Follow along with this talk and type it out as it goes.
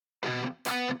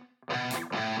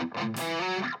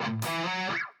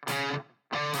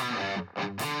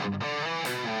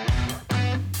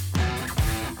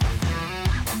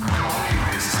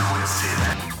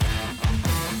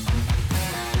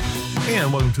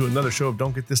And welcome to another show of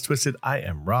Don't Get This Twisted. I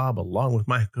am Rob, along with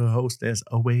my co-host, as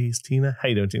always, Tina. How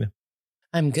you doing, Tina?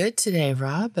 I'm good today,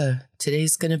 Rob.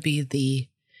 Today's going to be the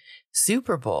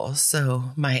Super Bowl,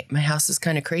 so my house is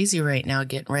kind of crazy right now,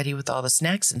 getting ready with all the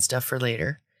snacks and stuff for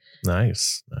later.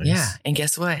 Nice. Yeah, and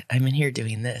guess what? I'm in here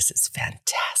doing this. It's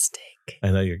fantastic. I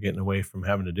know you're getting away from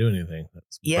having to do anything.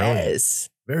 That's yes.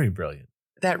 Brilliant. Very brilliant.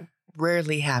 That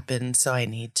rarely happens, so I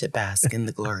need to bask in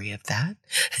the glory of that.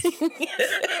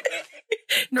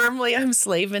 Normally, I'm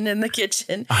slaving in the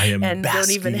kitchen and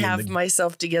don't even have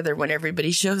myself together when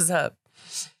everybody shows up.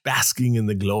 Basking in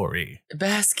the glory.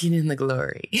 Basking in the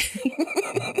glory.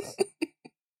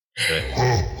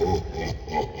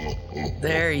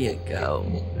 There you go.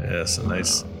 Yes,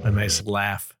 a nice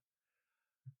laugh.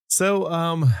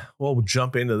 So, we'll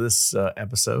jump into this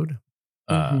episode.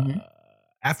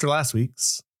 After last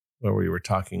week's, where we were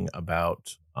talking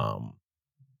about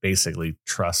basically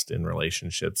trust in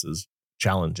relationships is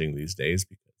challenging these days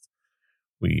because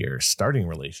we are starting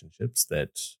relationships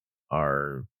that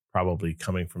are probably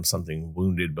coming from something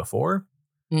wounded before.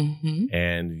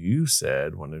 And you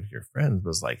said one of your friends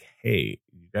was like, hey,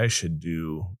 you guys should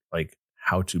do like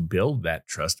how to build that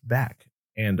trust back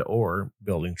and or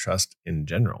building trust in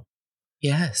general.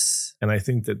 Yes. And I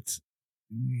think that,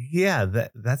 yeah,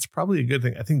 that's probably a good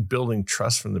thing. I think building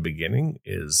trust from the beginning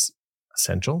is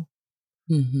essential.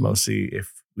 Mostly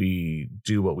if we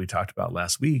do what we talked about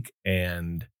last week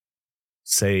and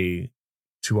say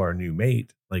to our new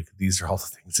mate, like, these are all the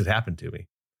things that happened to me.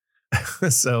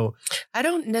 So I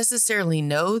don't necessarily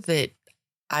know that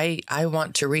I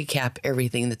want to recap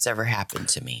everything that's ever happened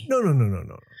to me. No.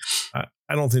 I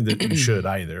don't think that you should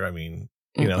either. I mean,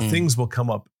 you know, things will come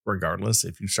up regardless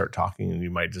if you start talking, and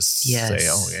you might just say,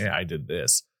 oh, yeah, I did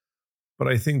this. But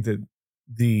I think that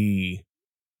the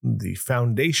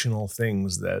foundational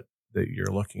things that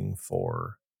you're looking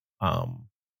for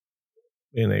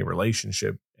in a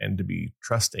relationship and to be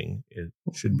trusting, it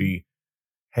should be,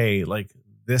 hey, like,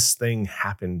 this thing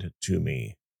happened to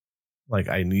me. Like,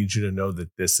 I need you to know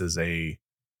that this is a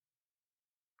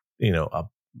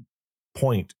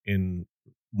point in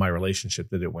my relationship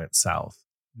that it went south.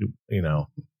 You know,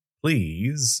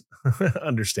 please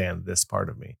understand this part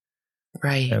of me.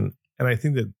 Right. And I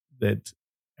think that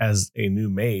as a new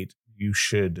mate, you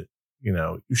should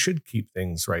keep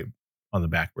things right on the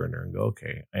back burner and go,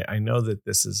 okay, I know that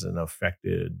this is an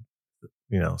affected,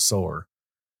 sore.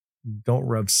 Don't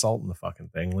rub salt in the fucking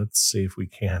thing. Let's see if we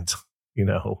can't,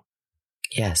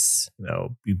 yes,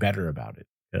 be better about it,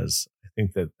 because I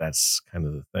think that that's kind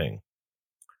of the thing.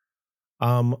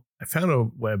 I found a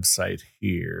website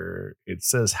here. It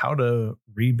says how to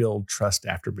rebuild trust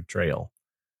after betrayal.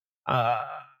 I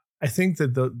think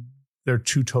that they're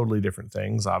two totally different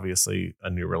things. Obviously,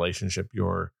 a new relationship,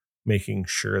 you're making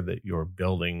sure that you're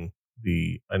building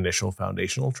the initial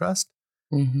foundational trust.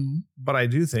 But I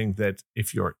do think that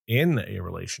if you're in a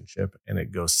relationship and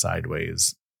it goes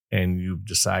sideways and you've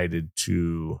decided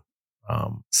to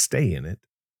stay in it,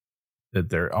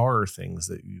 that there are things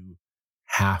that you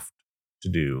have to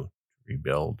do to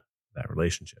rebuild that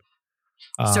relationship.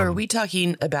 So are we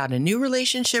talking about a new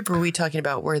relationship, or are we talking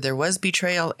about where there was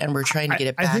betrayal and we're trying to get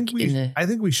it back? I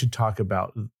think we should talk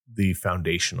about the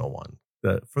foundational one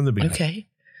from the beginning. Okay.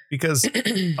 Because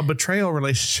a betrayal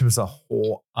relationship is a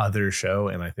whole other show.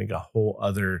 And I think a whole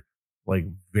other, like,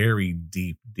 very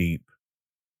deep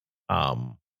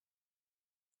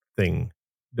thing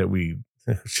that we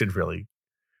should really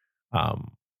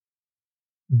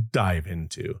dive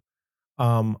into.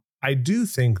 I do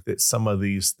think that some of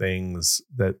these things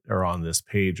that are on this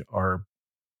page are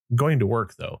going to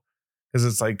work, though, because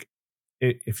it's like,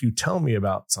 if you tell me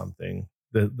about something,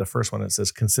 the first one, it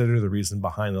says, consider the reason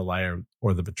behind the lie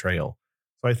or the betrayal.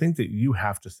 So I think that you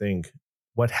have to think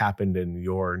what happened in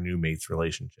your new mate's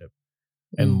relationship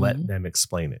and let them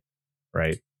explain it.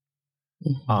 Right.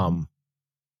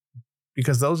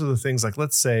 Because those are the things, like,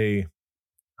 let's say,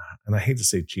 and I hate to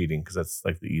say cheating because that's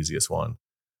like the easiest one,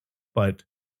 but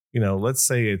let's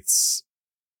say it's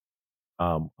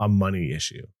a money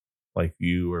issue. Like,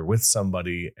 you were with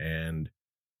somebody and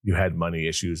you had money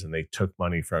issues and they took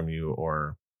money from you,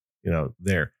 or,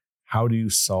 how do you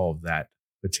solve that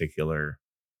particular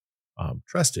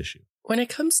trust issue? When it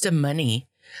comes to money,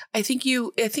 I think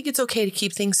it's okay to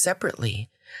keep things separately.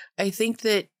 I think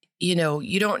that,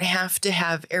 you don't have to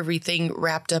have everything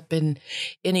wrapped up in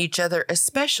each other,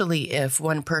 especially if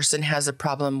one person has a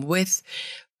problem with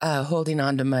holding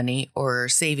on to money or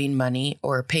saving money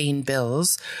or paying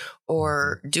bills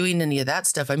or doing any of that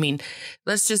stuff. I mean,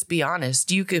 let's just be honest.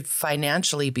 You could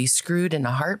financially be screwed in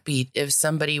a heartbeat if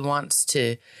somebody wants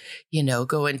to,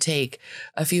 go and take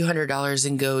a few $100s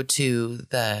and go to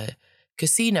the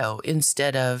casino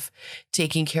instead of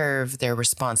taking care of their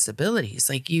responsibilities.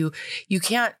 Like you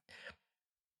can't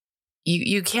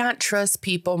trust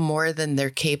people more than they're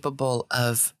capable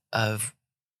of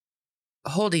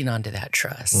holding on to that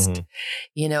trust,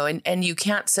 and you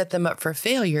can't set them up for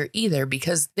failure either,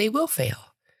 because they will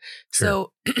fail.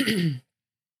 Sure. So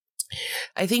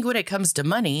I think when it comes to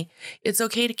money, it's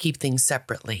okay to keep things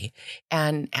separately.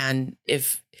 And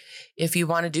if you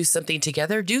want to do something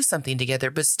together,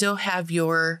 but still have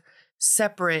your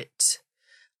separate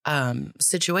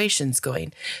situations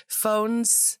going.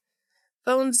 Phones,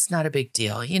 not a big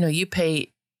deal. You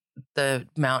pay the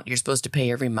amount you're supposed to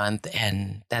pay every month,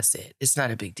 and that's it. It's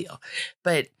not a big deal.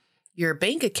 But your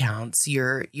bank accounts,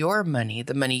 your money,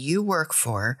 the money you work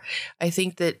for, I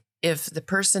think that if the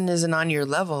person isn't on your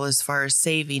level as far as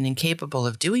saving and capable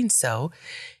of doing so,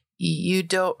 you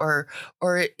don't, or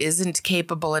isn't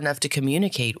capable enough to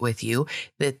communicate with you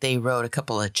that they wrote a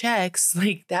couple of checks,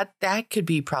 like that could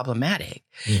be problematic.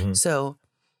 Mm-hmm. So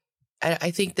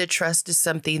I think that trust is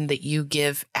something that you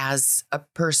give as a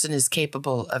person is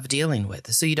capable of dealing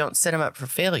with, so you don't set them up for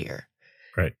failure.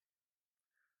 Right.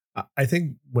 I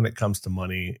think when it comes to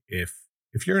money, if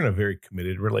you're in a very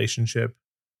committed relationship,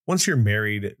 once you're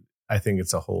married, I think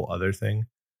it's a whole other thing.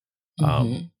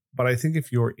 Mm-hmm. But I think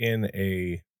if you're in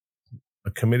a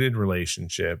committed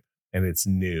relationship and it's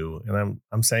new, and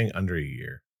I'm saying under a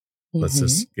year, let's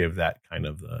just give that kind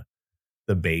of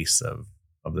the base of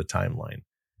the timeline.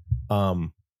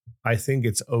 I think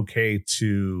it's okay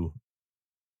to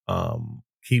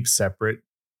keep separate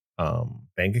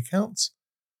bank accounts,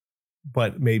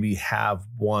 but maybe have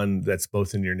one that's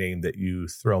both in your name that you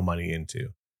throw money into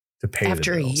to pay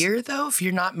after the bills. A year, though, if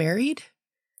you're not married.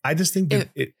 I just think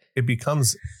it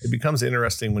becomes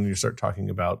interesting when you start talking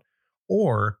about,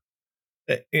 or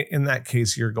in that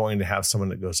case, you're going to have someone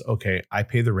that goes, okay, I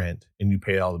pay the rent and you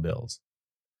pay all the bills.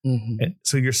 Mm-hmm. And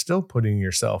so you're still putting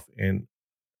yourself in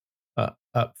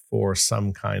up for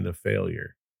some kind of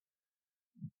failure.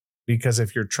 Because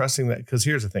if you're trusting that, because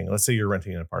here's the thing, let's say you're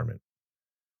renting an apartment.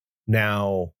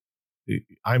 Now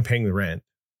I'm paying the rent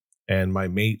and my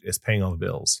mate is paying all the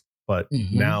bills, but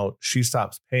now she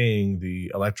stops paying the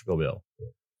electrical bill.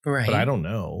 Right. But I don't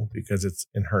know because it's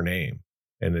in her name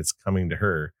and it's coming to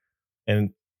her.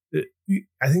 And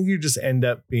I think you just end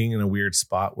up being in a weird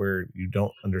spot where you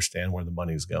don't understand where the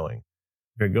money's going.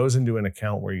 If it goes into an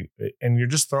account where you're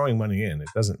just throwing money in, it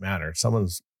doesn't matter.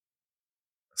 Someone's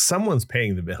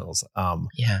paying the bills.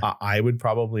 I would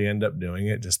probably end up doing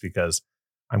it just because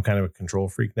I'm kind of a control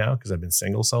freak now because I've been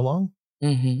single so long.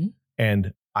 Mm-hmm.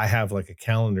 And I have like a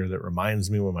calendar that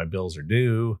reminds me when my bills are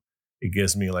due. It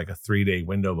gives me like a 3-day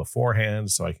window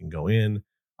beforehand so I can go in.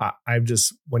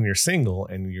 When you're single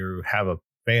and you have a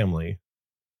family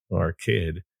or a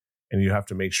kid, and you have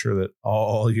to make sure that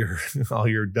all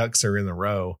your ducks are in the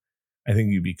row, I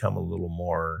think you become a little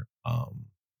more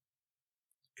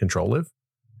controlling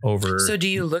over. So do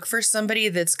you look for somebody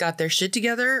that's got their shit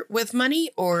together with money,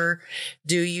 or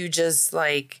do you just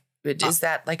is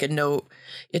that like a no,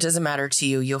 it doesn't matter to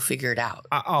you, you'll figure it out?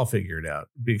 I'll figure it out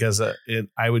because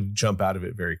I would jump out of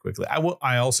it very quickly.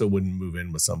 I also wouldn't move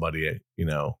in with somebody,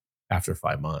 after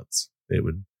 5 months. It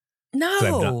would.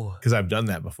 No. Because I've done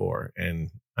that before.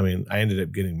 And I mean, I ended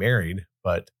up getting married,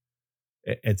 but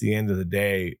at the end of the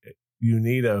day, you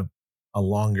need a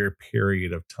longer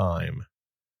period of time,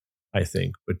 I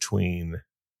think, between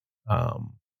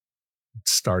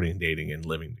starting dating and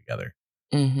living together.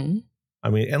 Mm-hmm. I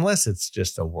mean, unless it's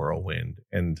just a whirlwind.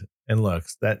 And look,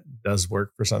 that does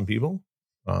work for some people.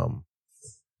 I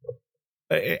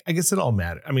guess it all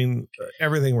matters. I mean,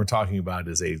 everything we're talking about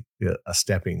is a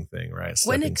stepping thing, right?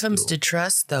 When it comes to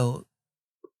trust, though,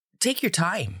 take your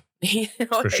time. You know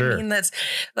what I mean? That's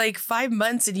like 5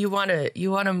 months and you want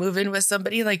to move in with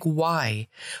somebody. Like, why?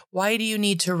 Why do you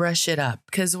need to rush it up?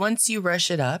 Because once you rush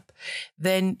it up,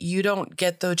 then you don't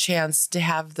get the chance to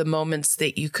have the moments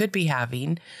that you could be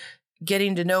having,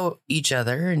 getting to know each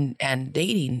other and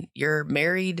dating. You're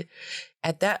married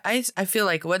at that. I feel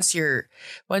like once you're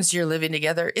living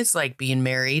together, it's like being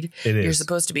married. It is. You're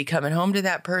supposed to be coming home to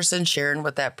that person, sharing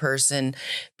with that person,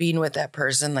 being with that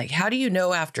person. Like, how do you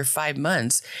know after 5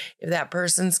 months if that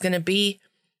person's going to be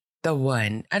the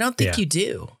one? I don't think you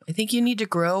do. I think you need to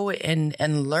grow and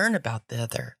learn about the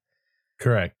other.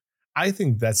 Correct. I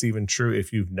think that's even true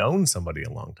if you've known somebody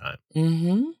a long time.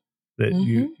 Mm-hmm. That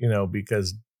you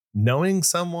because knowing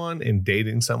someone and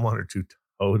dating someone are two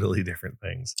totally different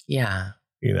things. Yeah.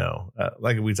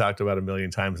 like we talked about a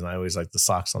million times, and I always like the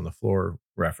socks on the floor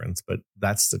reference, but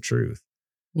that's the truth.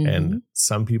 Mm-hmm. And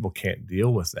some people can't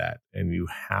deal with that. And you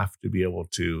have to be able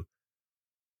to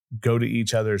go to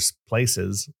each other's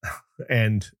places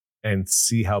and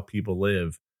see how people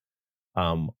live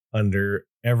under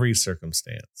every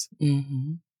circumstance.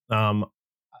 Mm-hmm.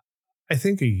 I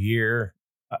think a year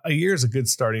is a good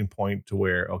starting point to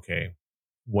where, okay,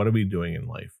 what are we doing in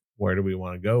life? Where do we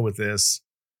want to go with this?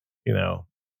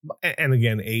 And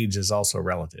again, age is also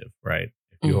relative, right?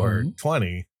 If you're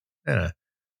 20,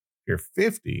 you're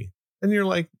 50, and you're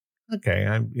like, okay,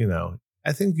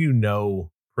 I think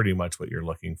pretty much what you're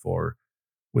looking for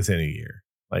within a year.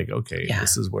 Like, okay,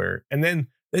 this is where, and then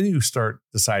you start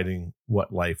deciding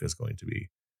what life is going to be.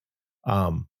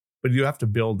 But you have to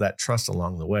build that trust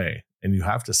along the way, and you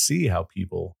have to see how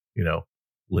people,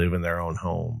 live in their own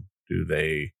home. Do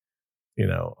they,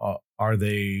 are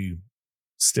they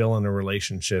still in a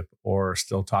relationship or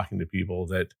still talking to people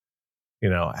that,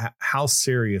 how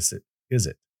serious is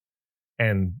it?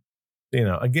 And,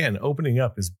 again, opening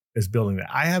up is building that.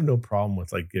 I have no problem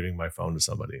with like giving my phone to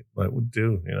somebody. Like,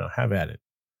 have at it.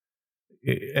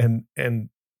 And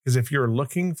because if you're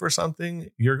looking for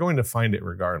something, you're going to find it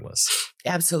regardless.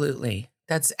 Absolutely.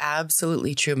 That's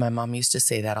absolutely true. My mom used to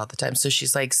say that all the time. So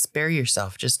she's like, spare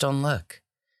yourself. Just don't look.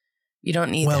 You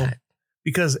don't need that.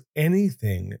 Because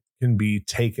anything can be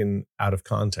taken out of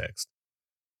context.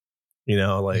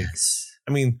 Yes.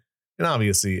 I mean, and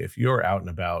obviously if you're out and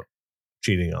about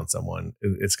cheating on someone,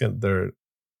 they're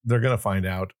going to find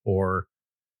out, or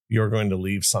you're going to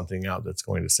leave something out that's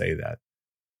going to say that.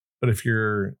 But if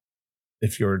you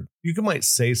might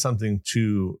say something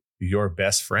to your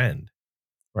best friend,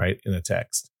 right, in a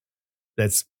text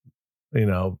that's,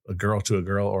 a girl to a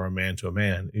girl or a man to a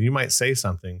man, and you might say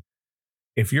something.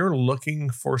 If you're looking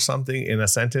for something in a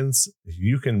sentence,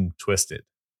 you can twist it.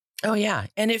 Oh, yeah.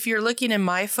 And if you're looking in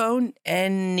my phone,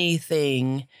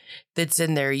 anything that's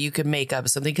in there, you can make up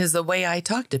something, because the way I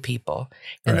talk to people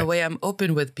and the way I'm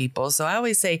open with people. So I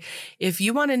always say, if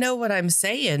you want to know what I'm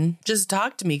saying, just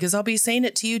talk to me, because I'll be saying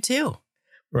it to you too.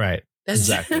 Right.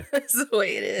 Exactly. That's the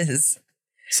way it is.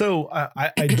 So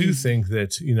I do think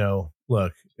that,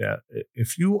 look, yeah,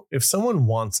 if someone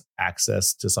wants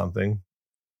access to something,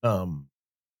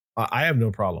 I have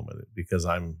no problem with it, because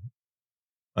I'm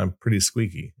pretty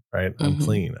squeaky, right? I'm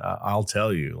clean. I'll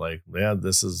tell you, like, yeah,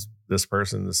 this is this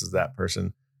person, this is that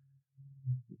person.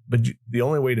 But the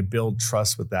only way to build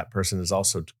trust with that person is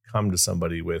also to come to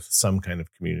somebody with some kind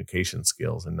of communication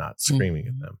skills and not screaming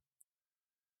at them.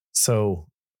 So,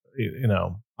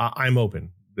 I'm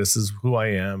open. This is who I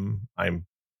am. I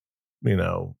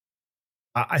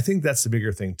think that's the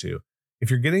bigger thing too. If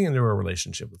you're getting into a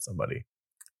relationship with somebody,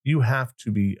 you have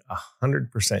to be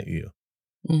 100% you.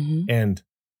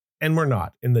 And we're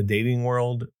not in the dating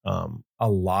world. A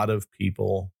lot of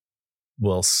people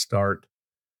will start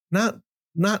not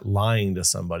lying to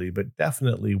somebody, but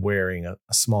definitely wearing a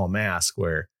small mask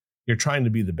where you're trying to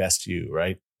be the best you,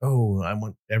 right? Oh, I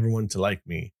want everyone to like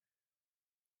me.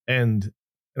 And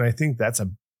I think that's a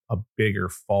bigger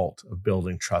fault of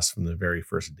building trust from the very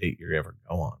first date you ever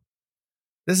go on.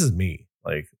 This is me.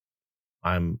 Like,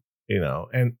 I'm,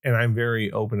 and I'm very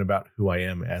open about who I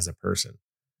am as a person,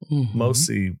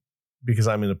 mostly because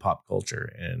I'm into pop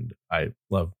culture and I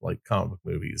love like comic book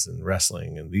movies and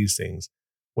wrestling and these things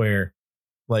where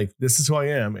like, this is who I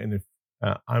am. And if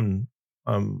I'm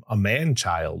a man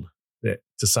child that,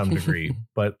 to some degree,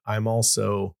 but I'm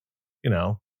also,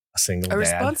 a single dad.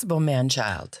 Responsible man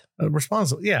child.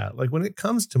 Responsible. Yeah. Like when it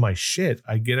comes to my shit,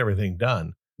 I get everything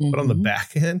done. But on the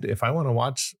back end, if I want to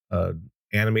watch an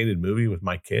animated movie with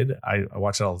my kid, I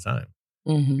watch it all the time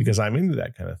because I'm into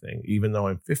that kind of thing, even though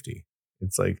I'm 50.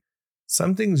 It's like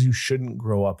some things you shouldn't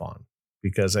grow up on,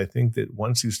 because I think that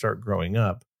once you start growing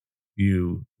up,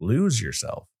 you lose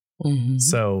yourself.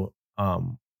 So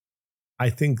I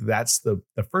think that's the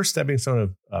first stepping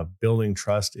stone of building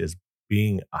trust is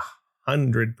being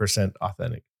 100%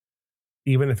 authentic,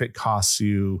 even if it costs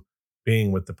you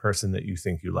being with the person that you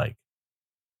think you like.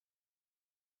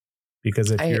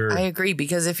 Because if I agree,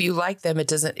 because if you like them,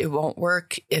 it won't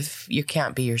work if you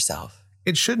can't be yourself.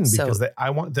 It shouldn't, because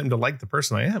I want them to like the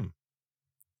person I am.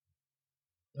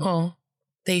 Oh,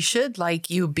 they should like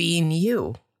you being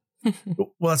you.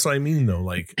 Well, that's what I mean, though.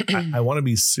 Like, I want to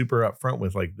be super upfront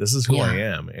with like, this is who I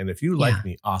am. And if you like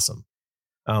me, awesome.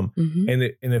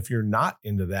 And if you're not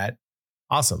into that,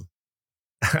 awesome.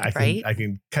 I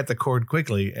can cut the cord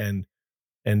quickly and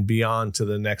be on to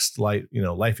the next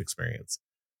life experience.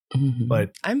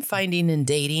 But I'm finding in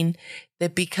dating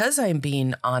that because I'm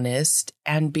being honest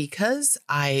and because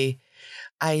I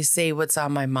say what's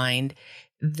on my mind,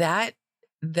 that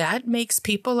makes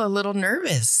people a little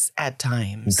nervous at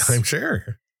times. I'm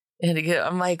sure. And again,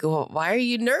 I'm like, well, why are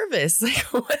you nervous? Like,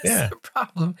 what's the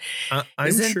problem?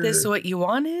 Isn't this what you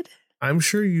wanted? I'm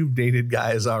sure you've dated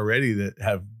guys already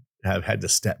that have had to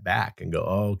step back and go,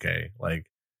 oh, okay, like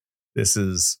this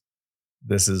is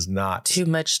not too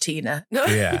much Tina.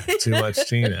 Yeah, too much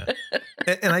Tina.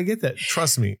 And I get that.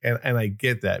 Trust me. And I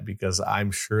get that because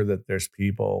I'm sure that there's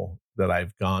people that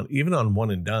I've gone, even on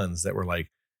one and dones, that were like,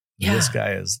 this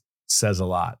guy says a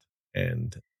lot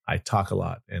and I talk a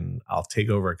lot and I'll take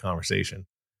over a conversation.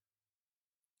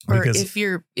 Or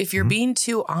if you're being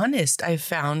too honest, I've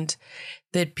found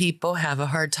that people have a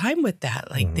hard time with that.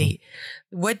 Like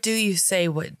what do you say?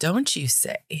 What don't you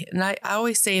say? And I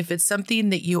always say, if it's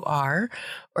something that you are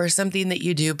or something that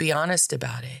you do, be honest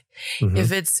about it.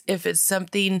 If it's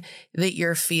something that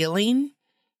you're feeling,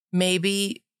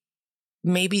 maybe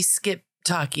skip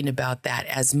talking about that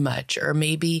as much, or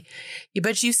maybe,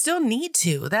 but you still need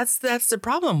to. That's the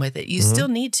problem with it. You still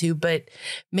need to, but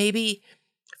maybe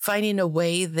finding a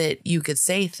way that you could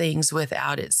say things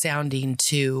without it sounding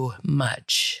too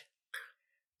much.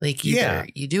 Like either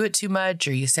you do it too much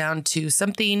or you sound too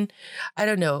something. I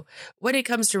don't know. When it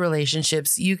comes to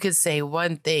relationships, you could say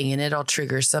one thing and it'll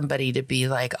trigger somebody to be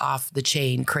like off the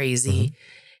chain crazy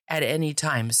at any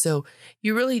time. So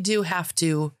you really do have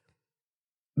to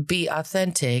be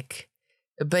authentic,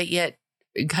 but yet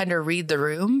kind of read the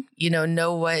room,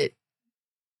 know what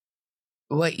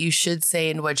you should say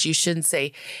and what you shouldn't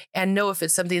say, and know if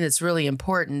it's something that's really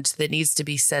important that needs to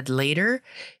be said later,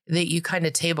 that you kind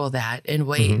of table that and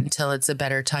wait until it's a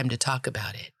better time to talk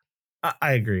about it.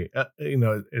 I agree.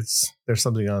 There's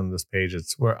something on this page.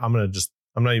 It's where I'm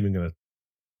not even going to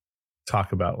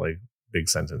talk about like big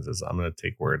sentences. I'm going to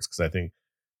take words because I think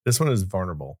this one is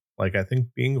vulnerable. Like, I think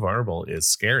being vulnerable is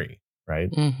scary, right?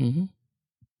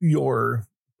 You're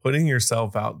putting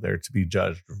yourself out there to be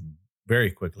judged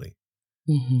very quickly.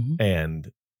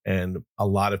 And a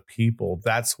lot of people,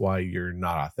 that's why you're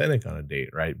not authentic on a date,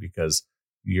 right? Because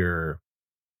you're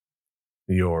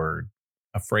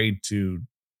afraid to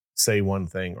say one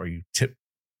thing, or you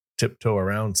tiptoe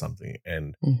around something.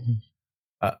 And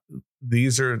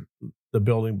these are the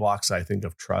building blocks, I think,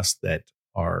 of trust that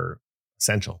are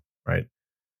essential, right?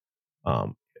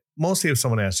 Mostly if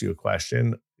someone asks you a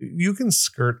question, you can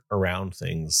skirt around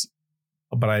things,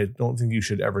 but I don't think you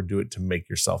should ever do it to make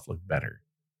yourself look better.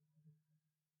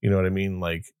 You know what I mean?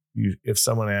 Like, if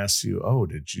someone asks you, oh,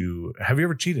 have you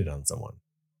ever cheated on someone?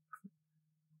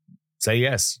 Say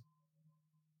yes.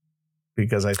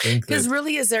 Because I think because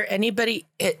really, is there anybody,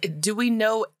 do we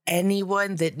know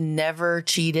anyone that never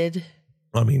cheated?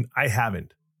 I mean, I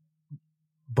haven't,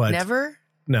 but never?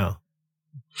 No.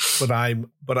 But I'm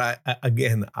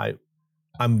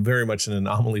very much an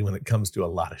anomaly when it comes to a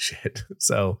lot of shit.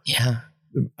 So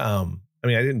I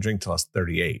mean, I didn't drink till I was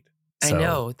 38. So, I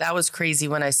know that was crazy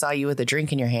when I saw you with a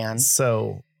drink in your hand.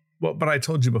 So, but I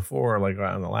told you before, like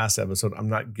on the last episode, I'm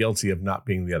not guilty of not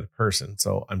being the other person.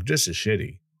 So I'm just as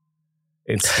shitty.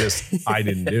 It's just I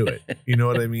didn't do it. You know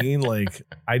what I mean? Like,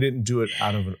 I didn't do it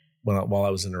while I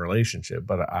was in a relationship,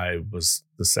 but I was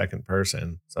the second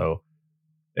person. So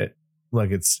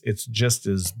it's just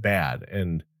as bad.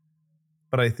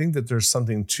 But I think that there's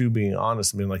something to being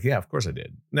honest and being like, yeah, of course I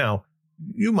did. Now,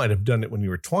 you might have done it when you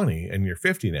were 20 and you're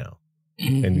 50 now.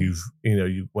 And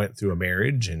you went through a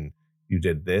marriage and you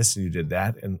did this and you did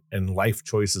that, and life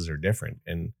choices are different.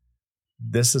 And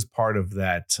this is part of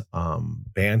that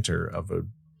banter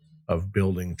of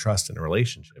building trust in a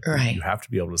relationship. Right. You have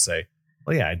to be able to say,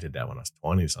 well, yeah, I did that when I was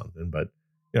 20 something, but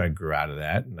I grew out of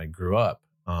that and I grew up.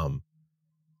 And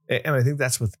I think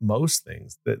that's with most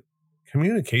things, that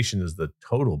communication is the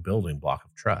total building block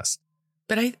of trust.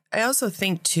 But I also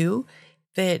think too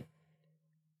that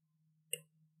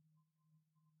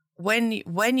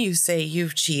when you say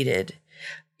you've cheated,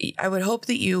 I would hope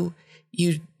that you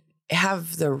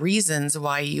have the reasons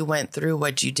why you went through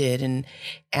what you did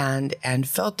and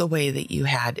felt the way that you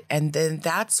had, and then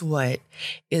that's what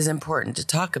is important to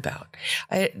talk about.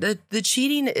 The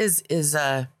cheating is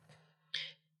a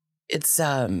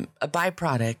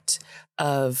byproduct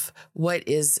of what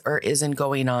is or isn't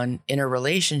going on in a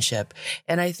relationship.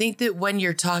 And I think that when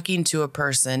you're talking to a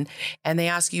person and they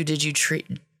ask you, did you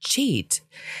cheat?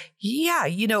 Yeah,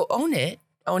 own it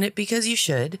because you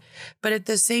should. But at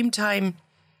the same time,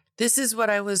 this is what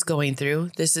I was going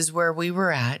through. This is where we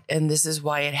were at, and this is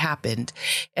why it happened.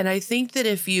 And I think that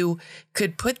if you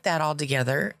could put that all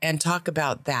together and talk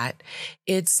about that,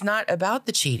 it's not about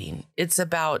the cheating. It's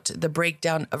about the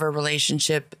breakdown of a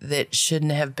relationship that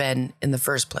shouldn't have been in the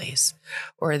first place,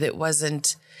 or that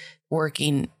wasn't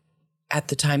working at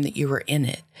the time that you were in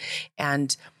it.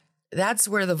 And that's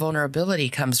where the vulnerability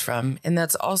comes from. And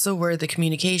that's also where the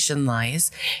communication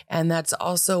lies. And that's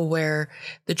also where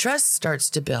the trust starts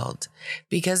to build.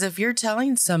 Because if you're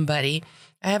telling somebody,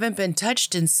 I haven't been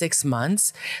touched in 6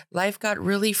 months, life got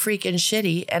really freaking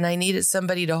shitty, and I needed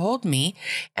somebody to hold me,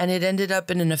 and it ended up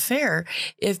in an affair.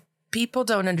 If people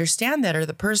don't understand that, or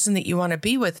the person that you want to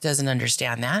be with doesn't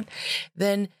understand that,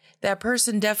 then that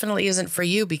person definitely isn't for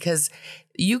you, because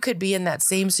you could be in that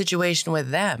same situation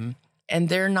with them, and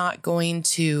they're not going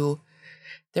to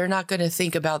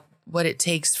think about what it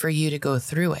takes for you to go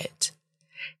through it.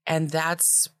 And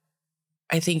that's,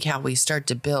 I think, how we start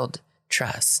to build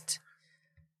trust.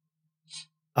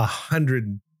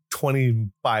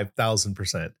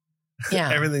 125,000%. Yeah.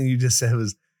 Everything you just said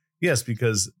was yes,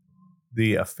 because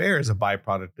the affair is a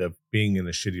byproduct of being in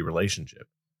a shitty relationship.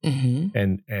 Mm-hmm.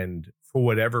 And for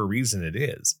whatever reason it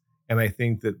is. And I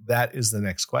think that is the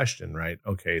next question, right?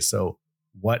 Okay, so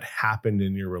what happened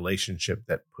in your relationship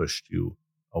that pushed you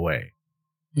away?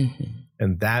 Mm-hmm.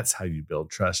 And that's how you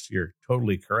build trust. You're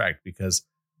totally correct, because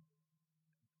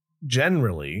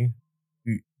generally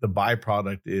the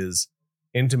byproduct is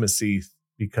intimacy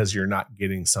because you're not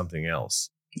getting something else.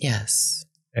 Yes.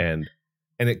 And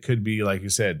it could be, like you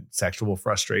said, sexual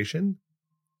frustration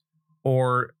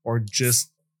or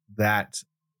just that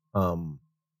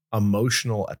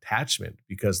emotional attachment,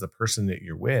 because the person that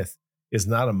you're with is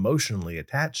not emotionally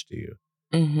attached to you.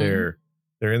 Mm-hmm. They're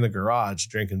in the garage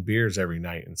drinking beers every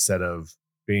night instead of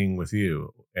being with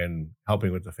you and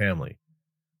helping with the family.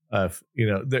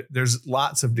 There's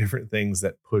lots of different things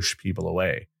that push people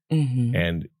away. Mm-hmm.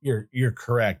 And you're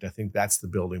correct. I think that's the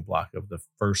building block of the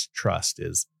first trust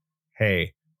is,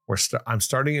 hey, I'm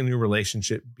starting a new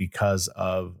relationship because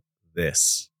of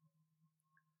this.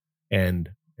 And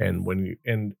when you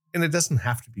and it doesn't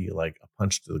have to be like a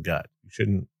punch to the gut.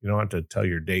 You don't have to tell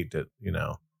your date to,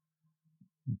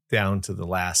 down to the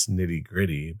last nitty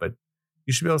gritty, but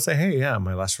you should be able to say, hey, yeah,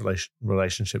 my last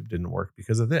relationship didn't work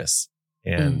because of this.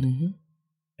 And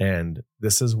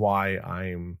this is why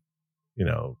I'm,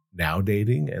 now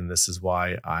dating. And this is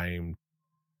why I'm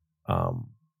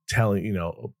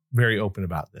telling, very open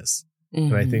about this.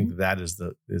 Mm-hmm. And I think that is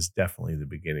definitely the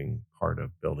beginning part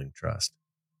of building trust.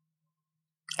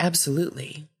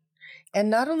 Absolutely. And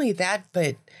not only that,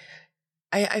 but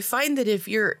I find that if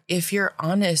you're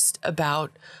honest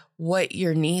about what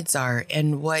your needs are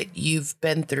and what you've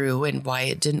been through and why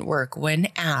it didn't work when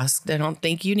asked, I don't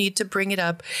think you need to bring it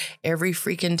up every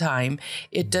freaking time.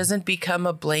 It doesn't become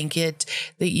a blanket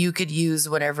that you could use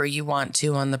whenever you want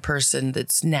to on the person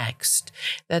that's next.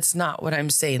 That's not what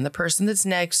I'm saying. The person that's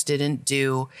next didn't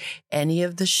do any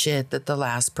of the shit that the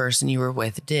last person you were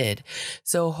with did.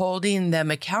 So holding them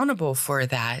accountable for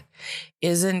that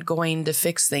isn't going to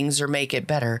fix things or make it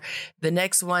better. The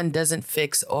next one doesn't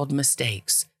fix old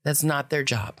mistakes. That's not their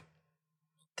job.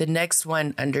 The next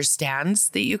one understands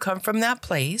that you come from that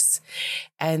place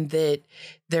and that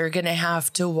they're going to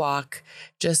have to walk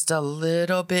just a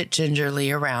little bit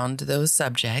gingerly around those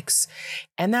subjects.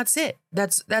 And that's it.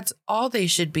 That's all they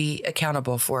should be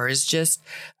accountable for, is just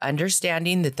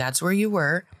understanding that that's where you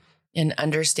were, and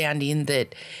understanding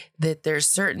that there's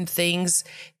certain things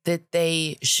that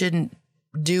they shouldn't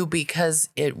do because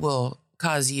it will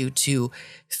cause you to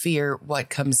fear what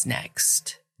comes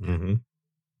next. Mm-hmm.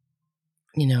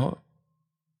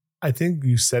 I think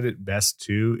you said it best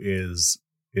too, is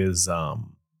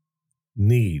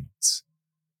needs.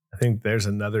 I think there's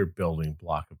another building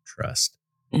block of trust.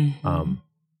 Mm-hmm.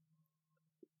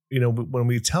 When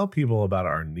we tell people about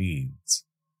our needs,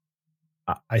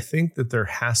 I think that there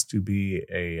has to be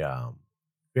a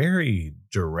very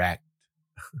direct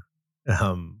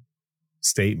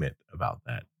statement about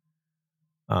that.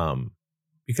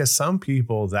 Because some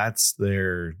people, that's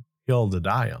their hill to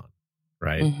die on,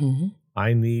 right? Mm-hmm.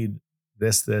 I need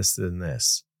this, and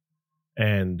this.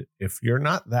 And if you're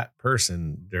not that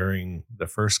person during the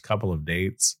first couple of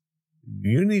dates,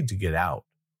 you need to get out.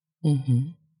 Mm-hmm.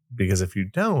 Because if you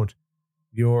don't,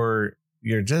 you're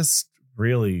just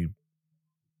really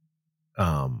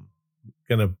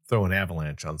gonna throw an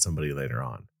avalanche on somebody later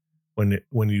on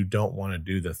when you don't want to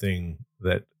do the thing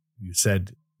that you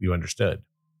said you understood.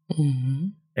 Mm-hmm.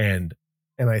 And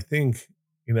I think,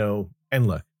 and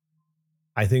look,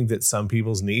 I think that some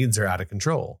people's needs are out of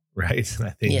control, right? And I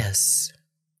think yes,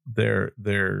 there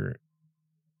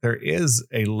is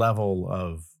a level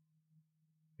of,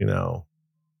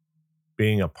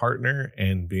 being a partner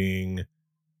and being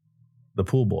the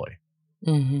pool boy,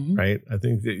 mm-hmm. right? I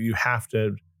think that you have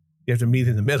to meet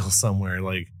in the middle somewhere.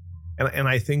 And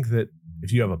I think that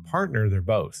if you have a partner, they're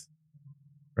both,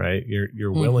 right?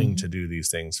 You're willing to do these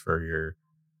things for your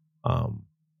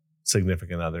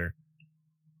significant other,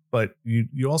 but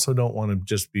you also don't want to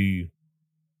just be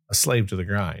a slave to the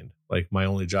grind. Like, my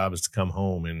only job is to come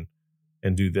home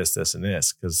and do this, and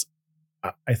this, because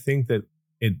I think that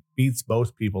it beats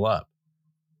both people up,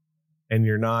 and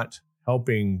you're not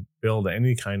helping build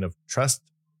any kind of trust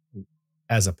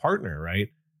as a partner, right?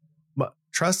 But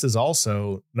trust is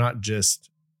also not just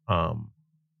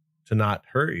to not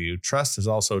hurt you. Trust is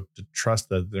also to trust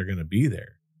that they're going to be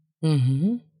there.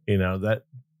 Mm-hmm. You know, that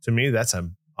to me, that's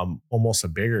almost a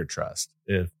bigger trust.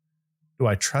 Do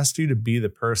I trust you to be the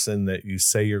person that you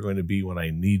say you're going to be when I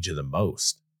need you the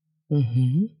most?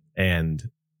 Mm-hmm. And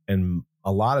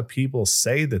a lot of people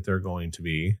say that they're going to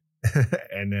be,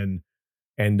 and then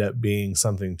end up being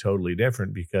something totally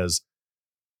different, because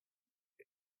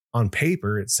on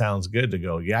paper, it sounds good to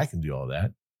go, yeah, I can do all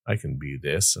that. I can be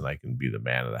this, and I can be the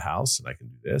man of the house, and I can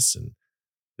do this. And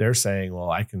they're saying,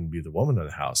 well, I can be the woman of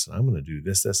the house, and I'm going to do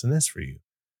this, and this for you.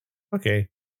 Okay.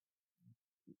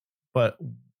 But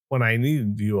when I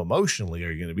need you emotionally,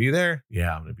 are you going to be there?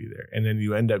 Yeah, I'm going to be there. And then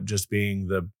you end up just being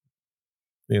the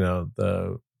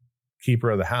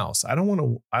keeper of the house. I don't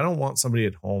want somebody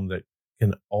at home that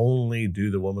can only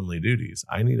do the womanly duties.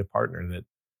 I need a partner that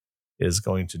is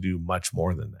going to do much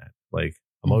more than that, like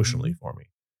emotionally for me,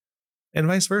 and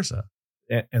vice versa.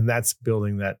 And that's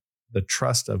building the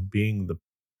trust of being the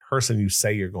person you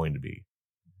say you're going to be.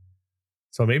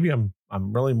 So maybe I'm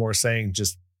really more saying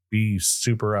just be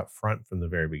super upfront from the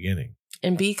very beginning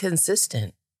and be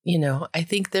consistent. I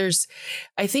think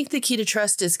the key to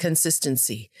trust is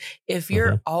consistency. If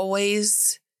you're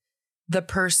always the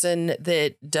person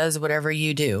that does whatever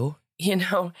you do,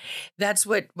 that's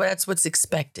what's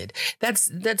expected.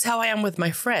 That's how I am with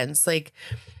my friends. Like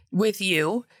with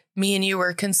you, me and you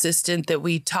are consistent, that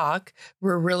we talk,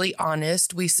 we're really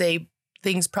honest. We say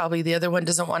things probably the other one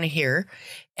doesn't want to hear.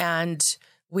 And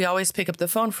we always pick up the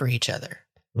phone for each other.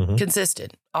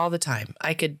 Consistent all the time.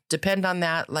 I could depend on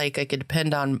that. Like I could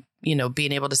depend on,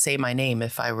 being able to say my name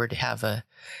if I were to have a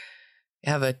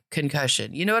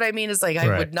concussion. You know what I mean? It's like,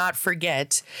 I would not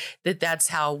forget that that's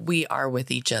how we are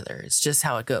with each other. It's just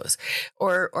how it goes.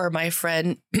 Or my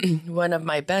friend, one of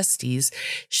my besties,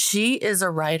 she is a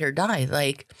ride or die.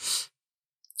 Like,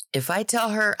 if I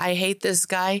tell her I hate this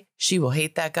guy, she will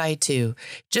hate that guy too.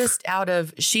 Just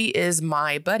she is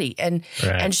my buddy. And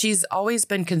she's always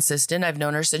been consistent. I've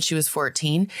known her since she was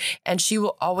 14, and she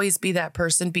will always be that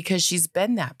person because she's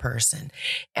been that person.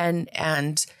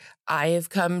 And I have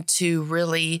come to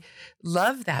really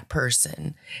love that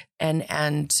person.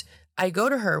 And I go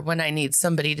to her when I need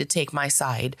somebody to take my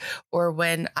side, or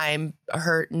when I'm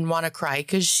hurt and want to cry,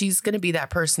 because she's going to be that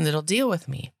person that'll deal with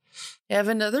me. I have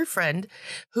another friend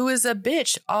who is a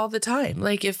bitch all the time.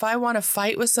 Like, if I want to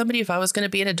fight with somebody, if I was going to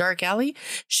be in a dark alley,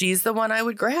 she's the one I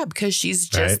would grab, because she's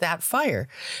just that fire.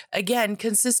 Again,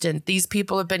 consistent. These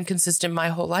people have been consistent my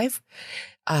whole life,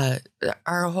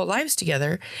 our whole lives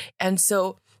together. And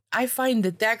so I find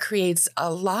that creates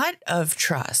a lot of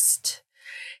trust.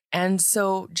 And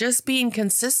so just being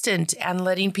consistent and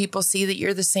letting people see that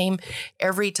you're the same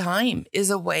every time is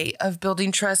a way of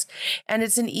building trust. And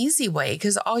it's an easy way,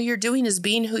 because all you're doing is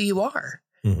being who you are.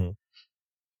 Mm-hmm.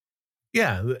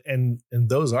 Yeah. And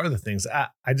those are the things.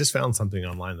 I just found something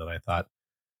online that I thought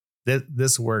that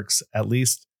this works at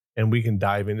least, and we can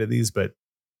dive into these, but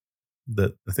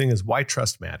the thing is why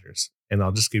trust matters. And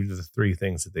I'll just give you the 3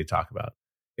 things that they talk about.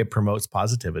 It promotes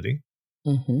positivity.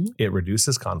 Mm-hmm. It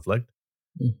reduces conflict.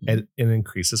 Mm-hmm. And it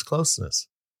increases closeness.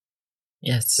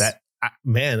 Yes.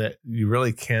 You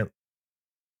really can't.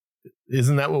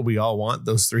 Isn't that what we all want?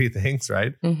 Those 3 things,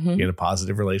 right? Mm-hmm. In a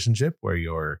positive relationship where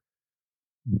you're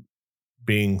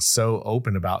being so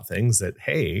open about things that,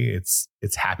 hey, it's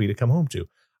happy to come home to.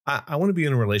 I want to be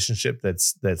in a relationship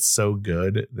that's so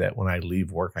good that when I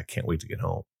leave work, I can't wait to get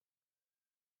home.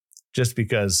 Just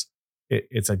because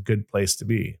it's a good place to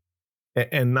be.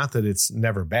 And not that it's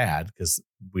never bad, because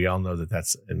we all know that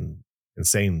that's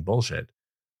insane bullshit,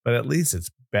 but at least it's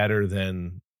better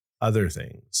than other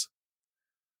things.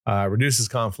 Reduces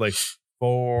conflict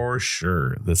for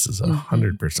sure. This is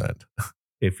 100%.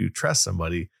 If you trust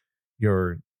somebody,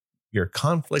 your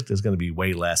conflict is going to be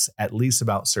way less, at least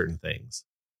about certain things.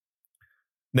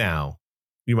 Now,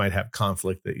 you might have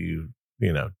conflict that you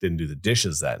didn't do the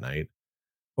dishes that night,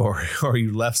 or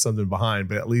you left something behind,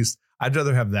 but at least I'd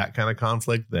rather have that kind of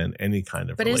conflict than any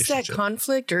kind of relationship. But is that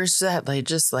conflict, or is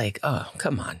that oh,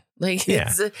 come on? Like,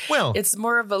 yeah. It's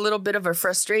more of a little bit of a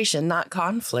frustration, not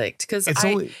conflict. Because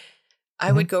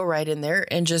I would go right in there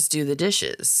and just do the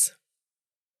dishes.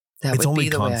 That It's would only be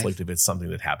the way. conflict if it's something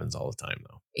that happens all the time,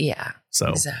 though. Yeah, So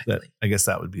exactly. I guess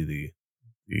that would be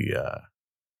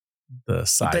the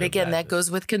side. But of again, that goes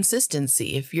with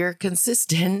consistency. If you're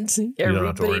consistent, don't have to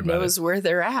everybody worry about knows where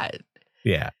they're at.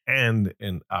 Yeah, and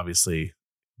obviously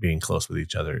being close with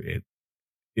each other,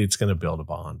 it's going to build a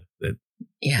bond that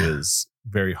is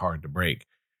very hard to break.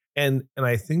 And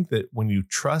I think that when you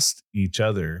trust each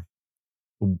other,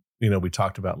 we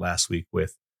talked about last week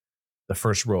with the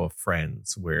first row of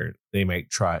friends where they might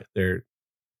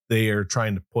they are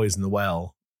trying to poison the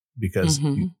well because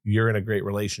you're in a great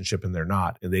relationship and they're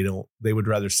not, and they would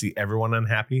rather see everyone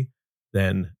unhappy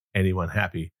than anyone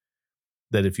happy.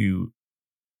 That if you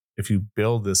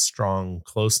build this strong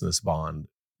closeness bond,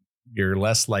 you're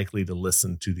less likely to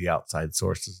listen to the outside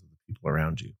sources of the people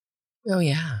around you. Oh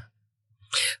yeah.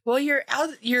 Well, your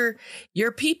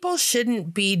people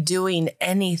shouldn't be doing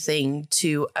anything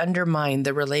to undermine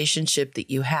the relationship that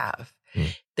you have.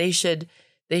 They should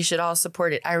all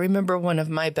support it. I remember one of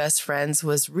my best friends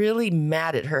was really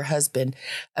mad at her husband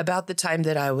about the time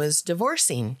that I was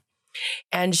divorcing.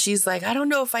 And she's like, I don't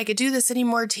know if I could do this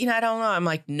anymore, Tina. I don't know. I'm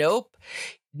like, nope.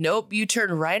 You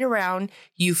turn right around.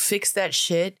 You fix that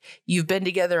shit. You've been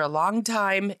together a long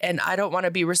time, and I don't want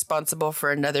to be responsible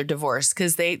for another divorce.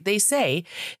 Because they say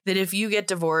that if you get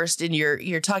divorced and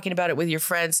you're talking about it with your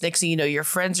friends, next thing you know, your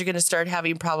friends are going to start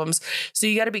having problems. So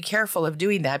you got to be careful of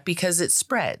doing that because it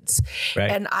spreads. Right.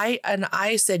 And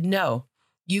I said, no.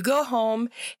 You go home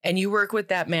and you work with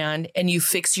that man and you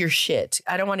fix your shit.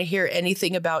 I don't want to hear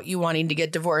anything about you wanting to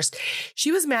get divorced.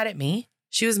 She was mad at me.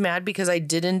 She was mad because I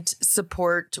didn't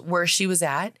support where she was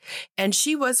at. And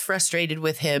she was frustrated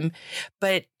with him,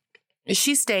 but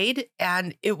she stayed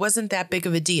and it wasn't that big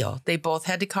of a deal. They both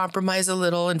had to compromise a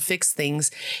little and fix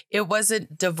things. It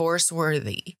wasn't divorce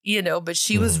worthy, but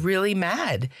she was really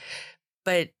mad.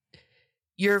 But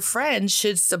your friend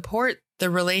should support the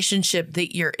relationship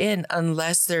that you're in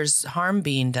unless there's harm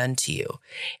being done to you.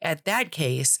 At that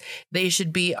case, they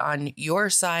should be on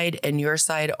your side and your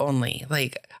side only.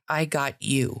 Like, I got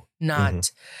you,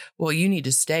 not, well, you need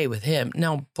to stay with him.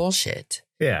 No, bullshit.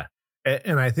 Yeah.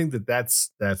 And I think that's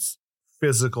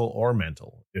physical or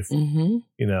mental. If, you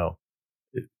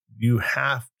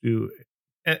have to,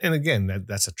 and again,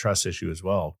 that's a trust issue as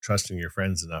well. Trusting your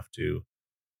friends enough to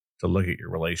look at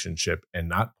your relationship and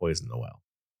not poison the well.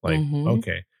 Like,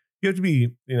 okay, you have to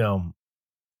be,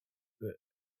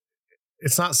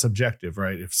 it's not subjective,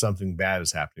 right? If something bad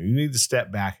is happening, you need to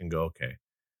step back and go, okay.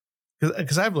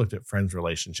 Because I've looked at friends'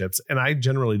 relationships and I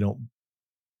generally don't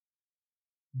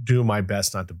do my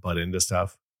best not to butt into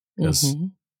stuff because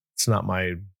it's not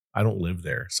I don't live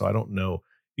there. So I don't know.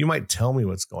 You might tell me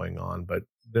what's going on, but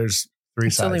there's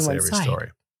three sides to every story.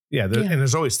 Yeah, and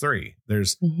there's always three.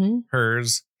 There's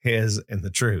hers, his, and the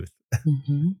truth.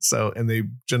 So, and they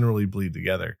generally bleed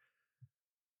together.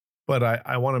 But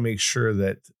I want to make sure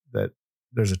that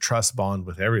there's a trust bond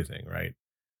with everything, right?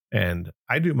 And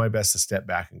I do my best to step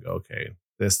back and go, okay,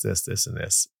 this, and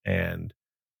this. And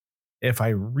if I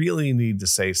really need to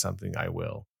say something, I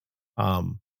will. But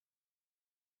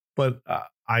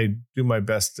I do my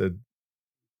best to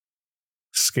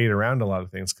skate around a lot of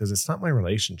things because it's not my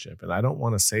relationship. And I don't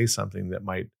want to say something that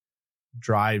might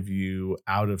drive you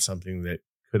out of something that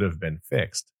could have been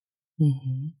fixed.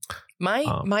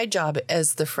 My job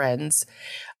as the friends,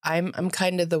 I'm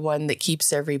kind of the one that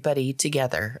keeps everybody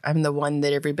together. I'm the one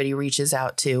that everybody reaches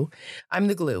out to. I'm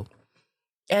the glue.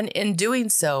 And in doing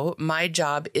so, my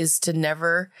job is to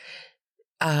never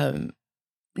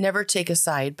take a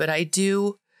side, but I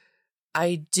tell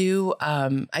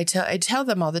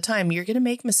them all the time, you're going to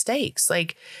make mistakes.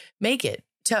 Like, make it.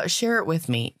 Share it with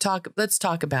me. Let's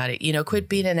talk about it. Quit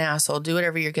being an asshole. Do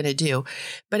whatever you're going to do.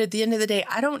 But at the end of the day,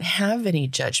 I don't have any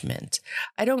judgment.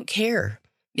 I don't care.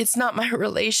 It's not my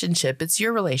relationship. It's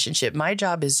your relationship. My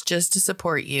job is just to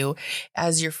support you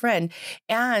as your friend.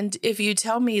 And if you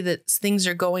tell me that things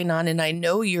are going on and I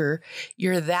know you're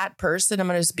that person, I'm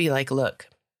going to just be like, look,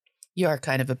 you are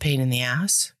kind of a pain in the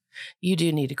ass. You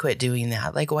do need to quit doing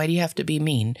that. Like, why do you have to be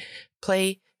mean?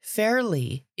 Play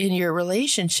fairly in your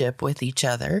relationship with each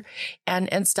other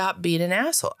and stop being an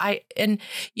asshole.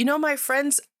 My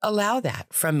friends allow that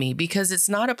from me because it's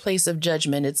not a place of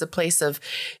judgment. It's a place of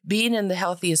being in the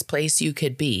healthiest place you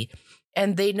could be.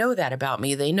 And they know that about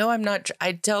me. They know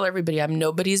I tell everybody I'm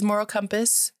nobody's moral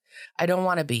compass. I don't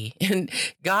want to be. And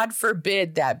God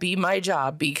forbid that be my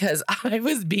job because I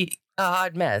was being a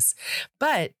hot mess.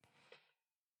 But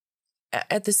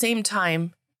at the same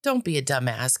time, don't be a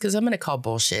dumbass because I'm going to call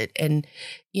bullshit. And,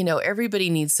 everybody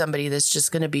needs somebody that's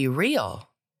just going to be real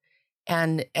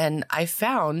And I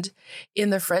found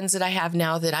in the friends that I have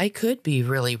now that I could be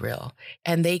really real,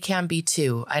 and they can be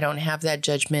too. I don't have that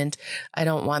judgment. I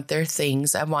don't want their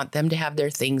things. I want them to have their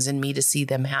things and me to see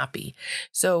them happy.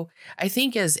 So I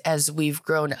think as we've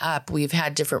grown up, we've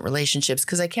had different relationships,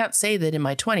 because I can't say that in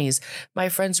my 20s, my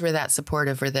friends were that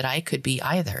supportive or that I could be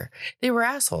either. They were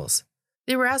assholes.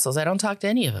 I don't talk to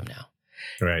any of them now.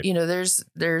 Right.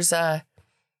 There's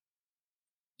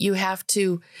you have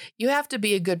to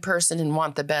be a good person and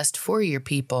want the best for your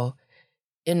people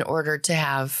in order to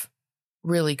have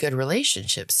really good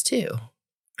relationships too.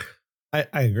 I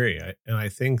agree. And I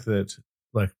think that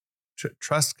like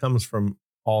trust comes from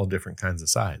all different kinds of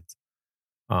sides.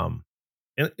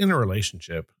 In a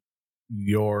relationship,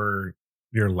 your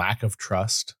lack of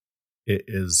trust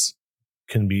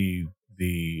can be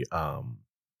the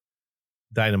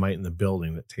dynamite in the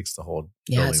building that takes the whole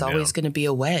building it's always going to be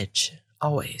a wedge.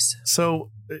 Always.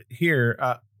 So here,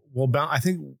 I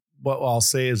think what I'll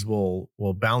say is we'll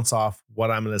bounce off what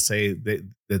I'm going to say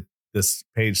that this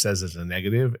page says is a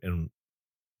negative, and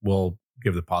we'll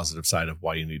give the positive side of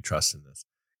why you need trust in this.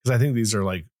 Because I think these are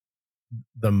like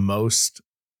the most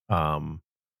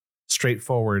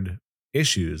straightforward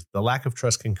issues. The lack of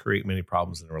trust can create many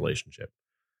problems in a relationship.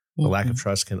 The lack of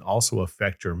trust can also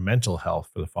affect your mental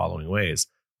health for the following ways.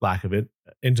 Lack of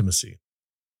intimacy.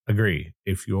 Agree.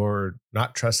 If you're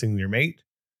not trusting your mate,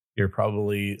 you're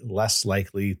probably less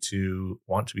likely to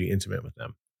want to be intimate with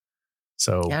them.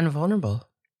 So and vulnerable.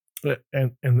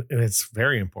 And it's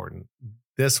very important.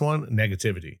 This one,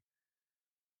 negativity.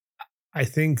 I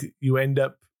think you end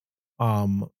up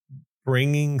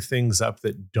bringing things up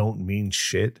that don't mean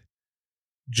shit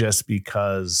just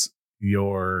because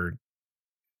you're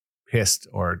pissed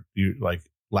or you like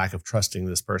lack of trusting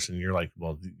this person. You're like,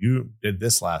 well, you did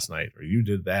this last night, or you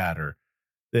did that, or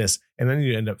this. And then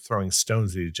you end up throwing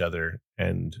stones at each other,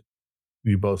 and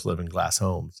you both live in glass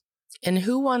homes. And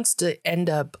who wants to end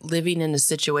up living in a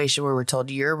situation where we're told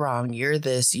you're wrong, you're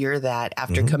this, you're that,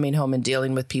 after coming home and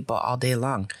dealing with people all day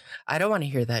long? I don't want to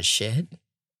hear that shit.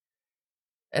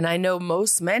 And I know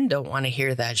most men don't want to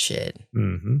hear that shit.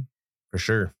 For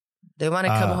sure. They want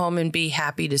to come home and be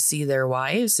happy to see their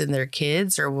wives and their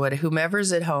kids or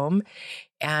whomever's at home,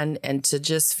 and to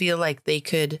just feel like they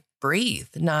could breathe,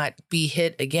 not be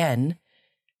hit again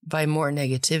by more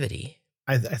negativity.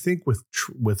 I think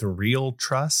with real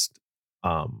trust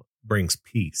brings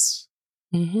peace.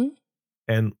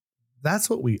 And that's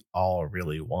what we all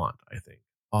really want, I think.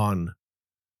 On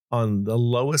the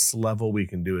lowest level we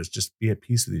can do is just be at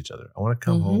peace with each other. I want to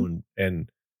come home and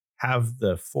have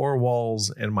the four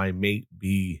walls and my mate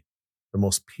be the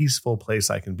most peaceful place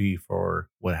I can be for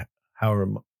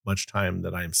however much time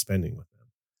that I'm spending with them.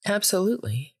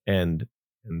 Absolutely. And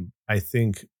I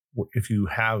think if you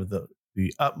have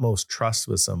the utmost trust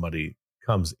with somebody,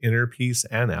 comes inner peace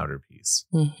and outer peace.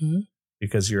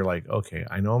 Because you're like, okay,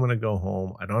 I know I'm going to go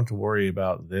home. I don't have to worry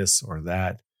about this or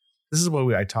that. This is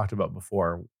what I talked about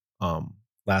before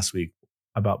last week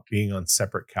about being on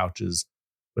separate couches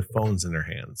with phones in their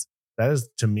hands. That is,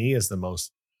 to me, is the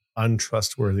most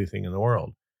untrustworthy thing in the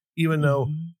world, even though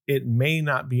it may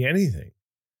not be anything,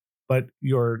 but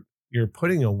you're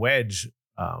putting a wedge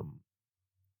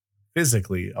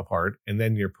physically apart, and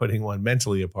then you're putting one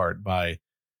mentally apart by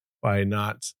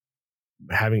not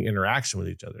having interaction with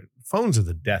each other. Phones are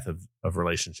the death of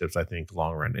relationships, I think,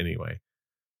 long run anyway.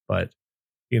 But,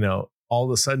 all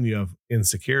of a sudden you have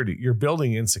insecurity. You're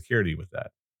building insecurity with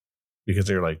that because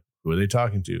they're like, who are they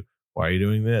talking to? Why are you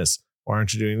doing this? Why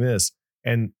aren't you doing this?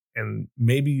 And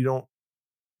maybe you don't,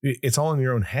 it's all in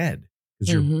your own head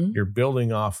because you're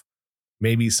building off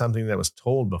maybe something that was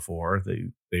told before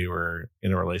they were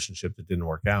in a relationship that didn't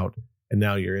work out. And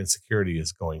now your insecurity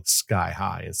is going sky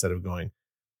high instead of going,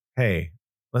 hey,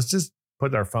 let's just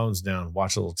put our phones down,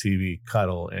 watch a little TV,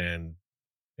 cuddle, and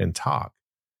talk.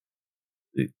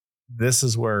 This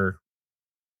is where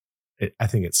I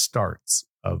think it starts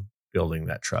of building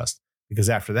that trust, because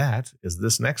after that is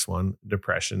this next one,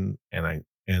 depression and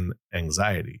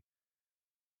anxiety.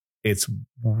 It's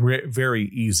very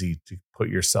easy to put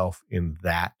yourself in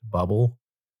that bubble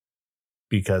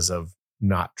because of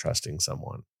not trusting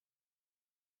someone.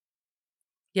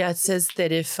 Yeah, it says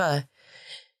that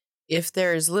if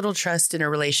there is little trust in a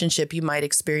relationship, you might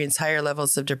experience higher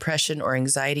levels of depression or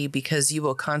anxiety because you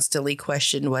will constantly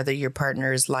question whether your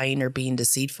partner is lying or being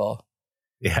deceitful.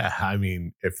 Yeah, I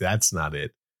mean, if that's not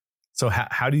it. So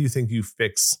how do you think you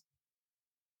fix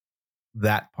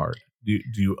that part? Do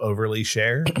you overly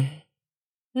share?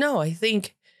 No, I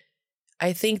think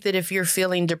that if you're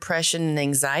feeling depression and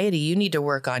anxiety, you need to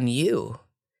work on you.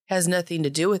 has nothing to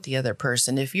do with the other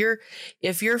person. If you're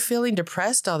feeling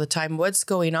depressed all the time, what's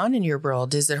going on in your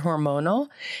world? Is it hormonal?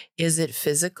 Is it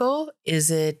physical? Is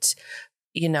it,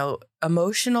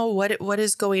 emotional? What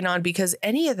is going on? Because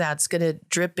any of that's going to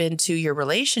drip into your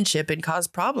relationship and cause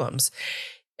problems.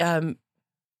 If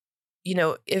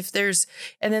there's,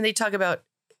 and then they talk about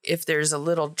if there's a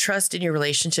little trust in your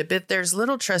relationship. If there's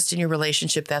little trust in your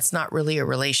relationship, that's not really a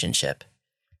relationship.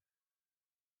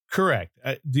 Correct.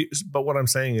 But what I'm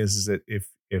saying is that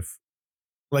if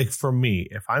like for me,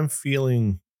 if I'm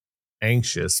feeling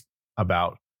anxious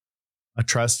about a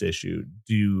trust issue,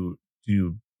 do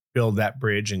you build that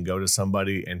bridge and go to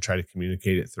somebody and try to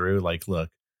communicate it through? Like, look,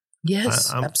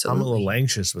 yes, absolutely. I'm a little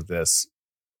anxious with this,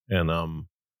 and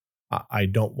I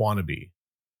don't want to be.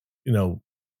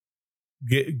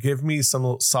 Give me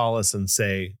some solace and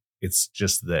say it's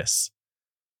just this,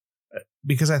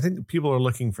 because I think people are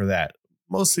looking for that.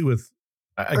 Mostly with,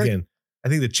 again, I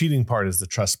think the cheating part is the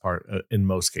trust part in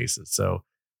most cases. So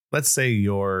let's say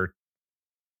your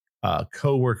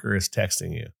coworker is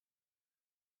texting you.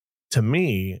 To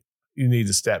me, you need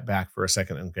to step back for a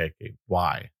second. Okay,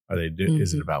 why are they doing?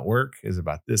 Is it about work? Is it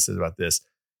about this? Is it about this?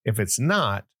 If it's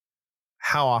not,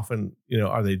 how often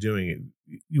are they doing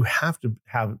it? You have to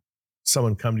have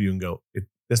someone come to you and go,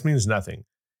 this means nothing,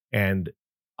 and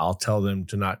I'll tell them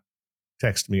to not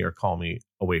text me or call me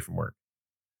away from work.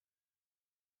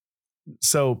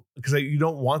 So, because you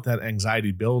don't want that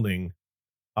anxiety building,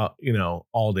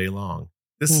 all day long.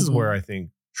 This is where I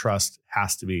think trust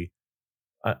has to be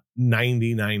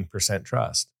 99%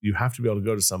 trust. You have to be able to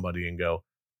go to somebody and go,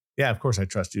 yeah, of course I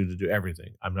trust you to do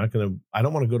everything. I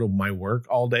don't want to go to my work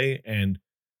all day and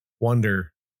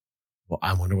wonder, well,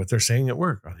 I wonder what they're saying at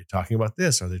work. Are they talking about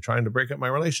this? Are they trying to break up my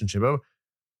relationship? Oh,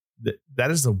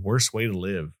 that is the worst way to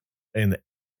live in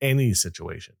any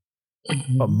situation,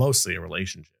 but mostly a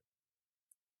relationship.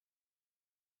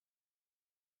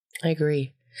 I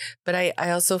agree. But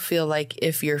I also feel like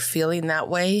if you're feeling that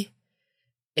way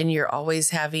and you're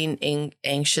always having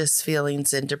anxious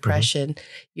feelings and depression,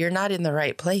 you're not in the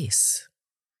right place.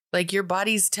 Like your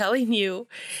body's telling you,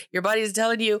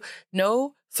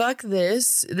 no, fuck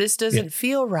this. This doesn't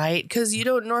feel right, because you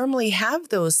don't normally have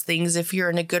those things if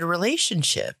you're in a good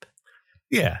relationship.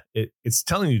 Yeah. It's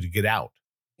telling you to get out.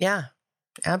 Yeah.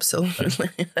 Absolutely.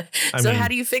 How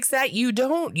do you fix that? You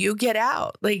don't. You get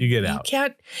out. Like, you get out.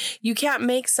 You can't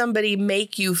make somebody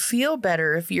make you feel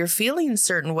better if you're feeling a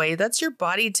certain way. That's your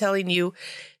body telling you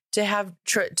to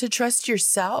to trust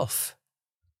yourself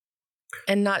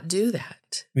and not do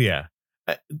that. Yeah.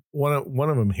 One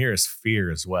of them here is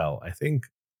fear as well. I think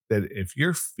that if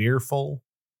you're fearful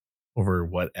over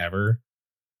whatever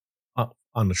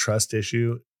on the trust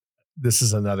issue, this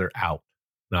is another out,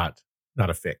 not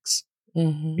a fix.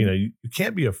 You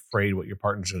can't be afraid what your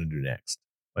partner's going to do next.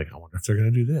 Like, I wonder if they're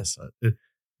going to do this.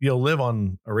 You'll live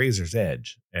on a razor's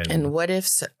edge. And what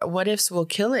ifs will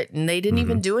kill it. And they didn't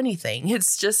even do anything.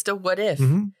 It's just a what if.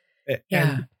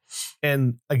 Yeah.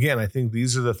 And again, I think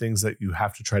these are the things that you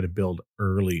have to try to build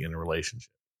early in a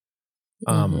relationship.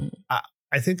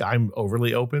 I think I'm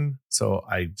overly open, so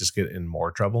I just get in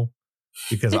more trouble,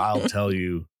 because I'll tell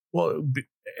you, well,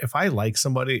 if I like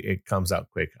somebody, it comes out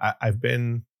quick. I've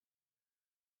been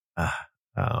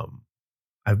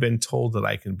told that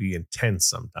I can be intense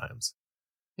sometimes.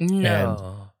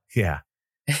 No.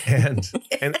 And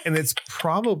it's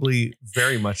probably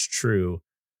very much true,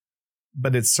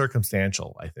 but it's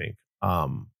circumstantial, I think.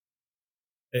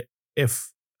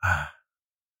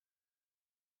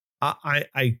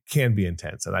 I can be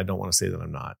intense, and I don't want to say that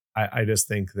I'm not. I just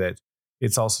think that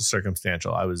it's also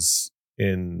circumstantial.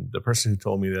 The person who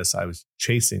told me this, I was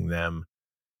chasing them,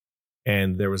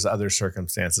 and there was other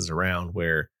circumstances around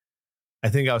where I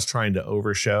think I was trying to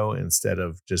overshow instead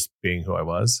of just being who I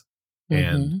was.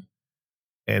 And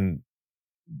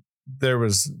there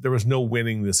was no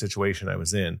winning the situation I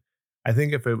was in. I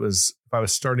think if I was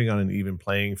starting on an even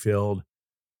playing field,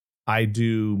 I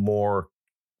do more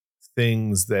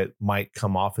things that might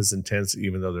come off as intense,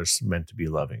 even though they're meant to be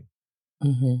loving.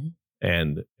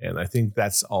 And I think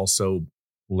that's also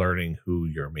learning who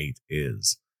your mate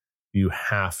is. You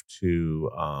have to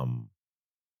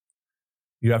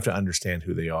understand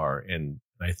who they are, and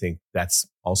I think that's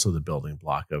also the building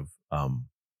block of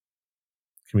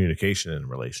communication in a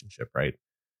relationship. Right?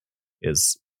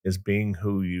 Is being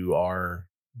who you are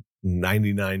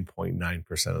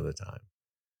 99.9% of the time,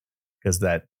 because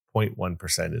that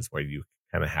 0.1% is where you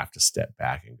kind of have to step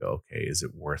back and go, okay, is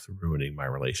it worth ruining my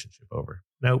relationship over?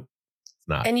 Nope, it's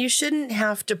not. And you shouldn't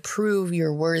have to prove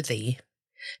you're worthy.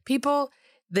 People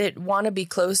that want to be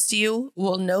close to you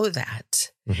will know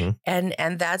that. Mhm.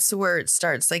 And that's where it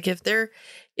starts. Like if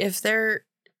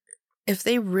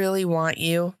they really want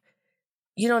you,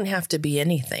 you don't have to be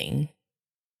anything,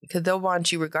 because they'll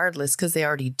want you regardless, because they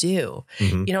already do.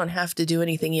 Mhm. You don't have to do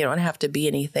anything. You don't have to be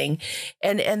anything.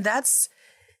 And that's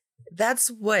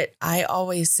what I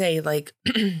always say. Like,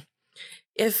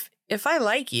 if I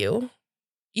like you,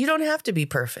 you don't have to be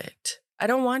perfect. I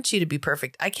don't want you to be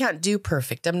perfect. I can't do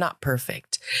perfect. I'm not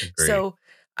perfect. Agree. So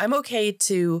I'm okay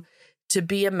to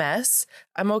be a mess.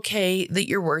 I'm okay that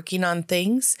you're working on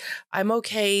things. I'm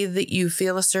okay that you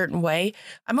feel a certain way.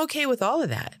 I'm okay with all of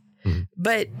that. Mhm.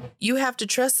 But you have to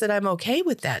trust that I'm okay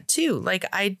with that too. Like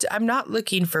I'm not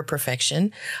looking for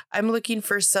perfection. I'm looking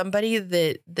for somebody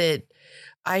that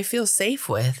I feel safe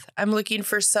with. I'm looking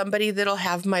for somebody that'll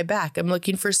have my back. I'm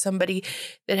looking for somebody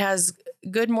that has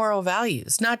good moral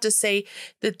values. Not to say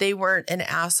that they weren't an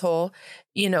asshole,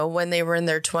 when they were in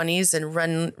their 20s and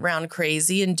run around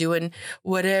crazy and doing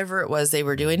whatever it was they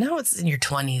were doing. Now it's in your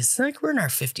 20s. Like, we're in our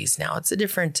 50s now. It's a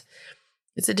different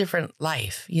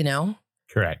life,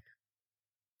 Correct.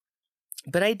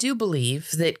 But I do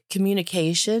believe that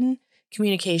communication,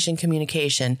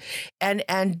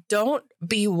 and don't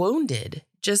be wounded.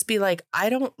 Just be like, I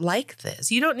don't like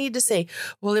this. You don't need to say,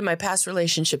 well, in my past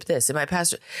relationship, this,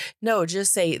 no,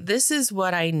 just say, this is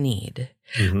what I need.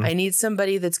 Mhm. I need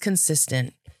somebody that's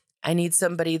consistent. I need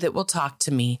somebody that will talk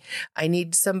to me. I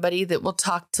need somebody that will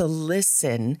talk to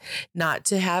listen, not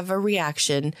to have a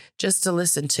reaction, just to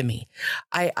listen to me.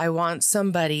 I want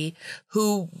somebody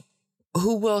who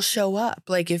will show up.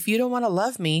 Like, if you don't want to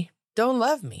love me, don't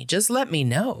love me. Just let me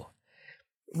know.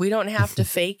 We don't have to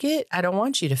fake it. I don't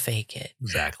want you to fake it.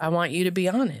 Exactly. I want you to be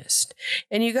honest.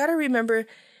 And you got to remember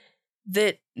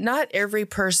that not every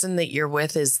person that you're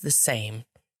with is the same.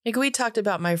 Like, we talked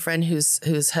about my friend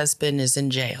whose husband is in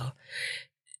jail.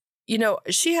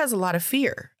 She has a lot of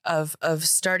fear of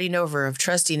starting over, of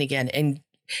trusting again,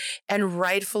 and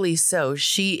rightfully so.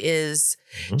 She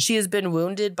has been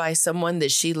wounded by someone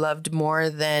that she loved more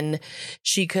than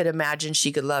she could imagine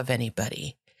she could love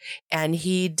anybody. And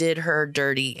he did her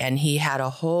dirty, and he had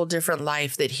a whole different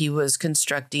life that he was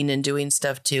constructing and doing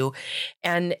stuff to.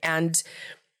 And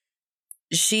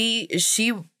she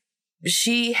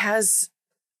has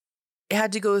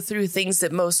had to go through things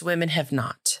that most women have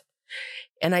not.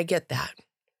 And I get that.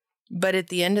 But at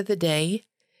the end of the day,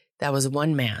 that was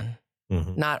one man,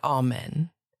 not all men.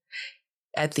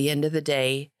 At the end of the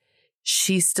day,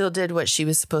 she still did what she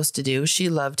was supposed to do. She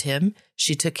loved him.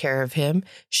 She took care of him.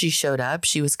 She showed up.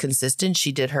 She was consistent.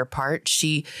 She did her part.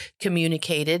 She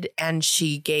communicated, and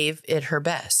she gave it her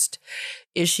best.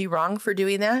 Is she wrong for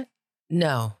doing that?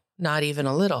 No, not even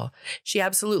a little. She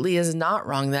absolutely is not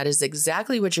wrong. That is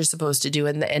exactly what you're supposed to do.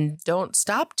 And don't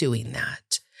stop doing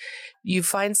that. You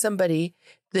find somebody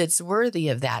that's worthy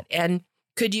of that. And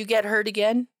could you get hurt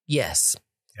again? Yes.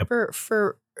 Yep.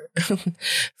 For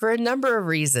a number of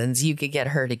reasons, you could get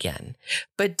hurt again.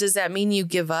 But does that mean you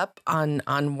give up on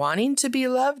wanting to be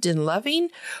loved and loving?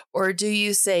 Or do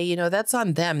you say, that's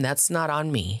on them, that's not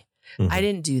on me? I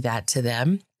didn't do that to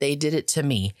them. They did it to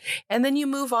me. And then you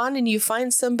move on and you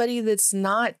find somebody that's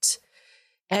not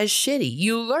as shitty.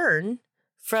 You learn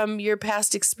from your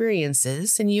past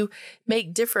experiences and you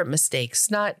make different mistakes,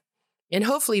 and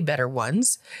hopefully better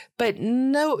ones, but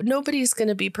nobody's going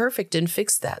to be perfect and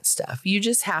fix that stuff. You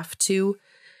just have to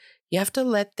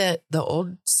let the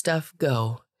old stuff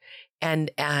go,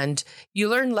 and you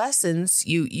learn lessons.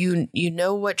 You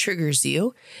know what triggers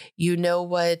you. You know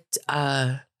what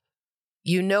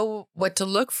to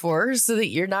look for so that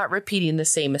you're not repeating the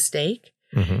same mistake.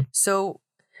 So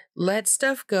let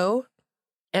stuff go,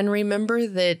 and remember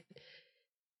that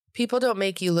people don't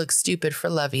make you look stupid for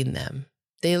loving them.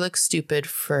 They look stupid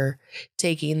for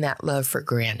taking that love for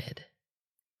granted.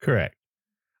 Correct.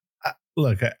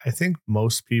 Look, I think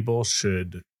most people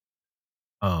should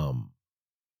go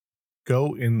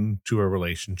into a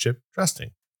relationship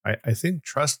trusting. I think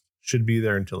trust should be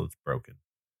there until it's broken.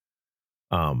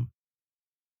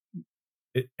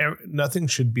 Nothing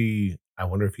should be, I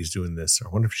wonder if he's doing this, or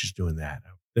I wonder if she's doing that.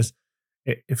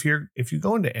 If you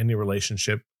go into any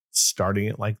relationship starting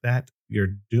it like that,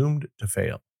 you're doomed to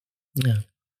fail. Yeah.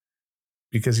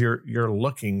 Because you're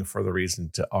looking for the reason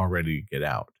to already get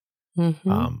out.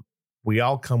 Mm-hmm. We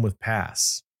all come with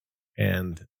pasts,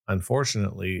 and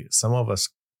unfortunately, some of us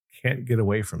can't get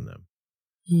away from them.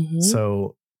 Mm-hmm.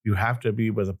 So you have to be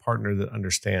with a partner that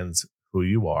understands who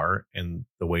you are, and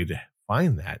the way to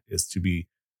find that is to be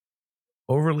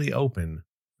overly open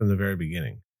from the very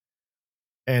beginning.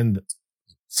 And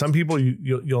some people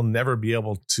you'll never be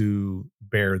able to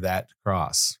bear that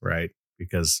cross, right?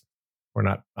 Because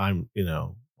I'm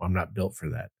not built for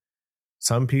that.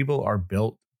 some people are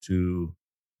built to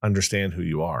understand who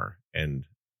you are. And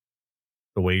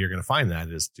the way you're going to find that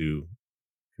is to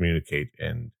communicate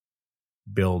and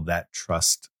build that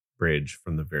trust bridge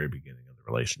from the very beginning of the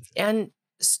relationship. And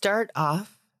start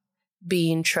off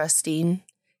being trusting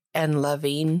and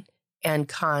loving and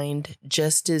kind,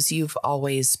 just as you've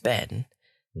always been.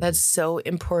 That's so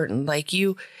important. Like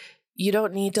you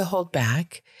don't need to hold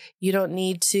back. You don't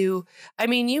need to, I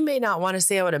mean, you may not want to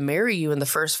say I want to marry you in the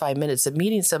first 5 minutes of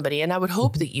meeting somebody, and I would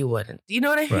hope that you wouldn't. You know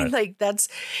what I mean? Right. Like that's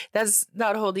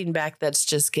not holding back. That's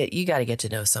just you got to get to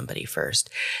know somebody first.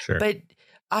 Sure. But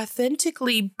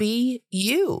authentically be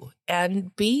you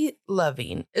and be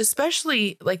loving,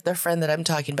 especially like the friend that I'm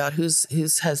talking about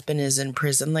whose husband is in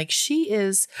prison. Like, she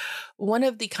is one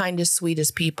of the kindest,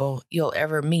 sweetest people you'll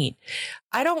ever meet.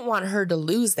 I don't want her to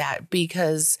lose that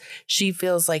because she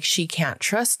feels like she can't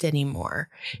trust anymore.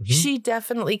 Mm-hmm. She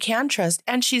definitely can trust,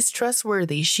 and she's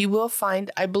trustworthy. She will find,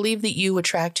 I believe that you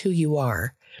attract who you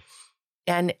are.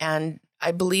 And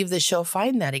I believe that she'll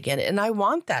find that again. And I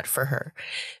want that for her,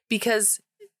 because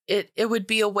it would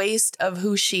be a waste of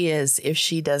who she is if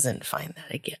she doesn't find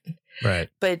that again. Right.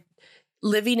 But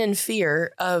living in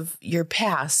fear of your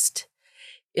past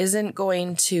isn't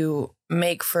going to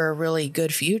make for a really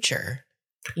good future.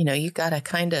 You know, you gotta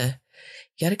kind of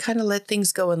let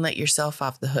things go and let yourself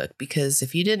off the hook, because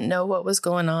if you didn't know what was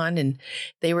going on and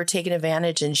they were taking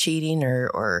advantage and cheating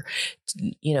or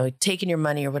you know, taking your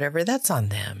money or whatever, that's on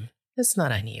them. That's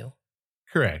not on you.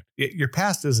 Correct. Your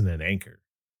past isn't an anchor.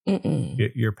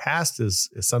 Mm-mm. Your past is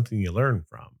something you learn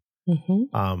from.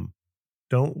 Mm-hmm.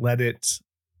 Don't let it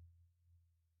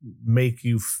make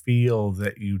you feel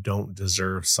that you don't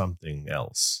deserve something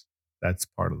else. That's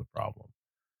part of the problem.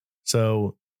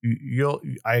 So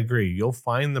I agree. You'll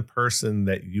find the person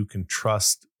that you can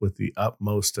trust with the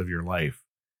utmost of your life,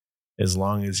 as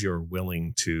long as you're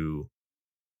willing to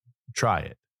try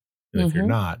it. And if you're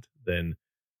not, then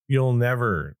you'll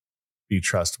never be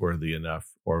trustworthy enough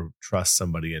or trust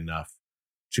somebody enough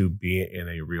to be in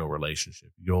a real relationship.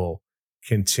 You'll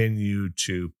continue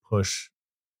to push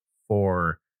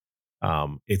for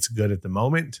it's good at the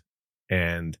moment,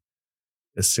 and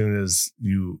as soon as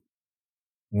you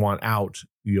want out,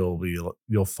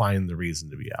 you'll find the reason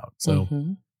to be out. So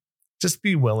just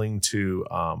be willing to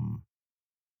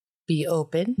be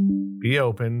open,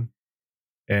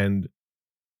 and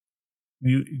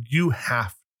you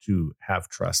have to have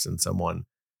trust in someone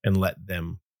and let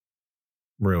them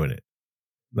ruin it,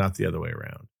 not the other way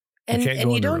around. And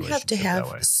you don't have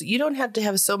to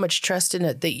have so much trust in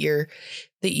it that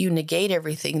you negate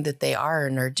everything that they are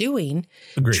and are doing.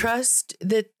 Agreed. Trust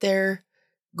that they're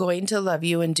going to love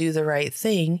you and do the right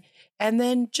thing, and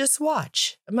then just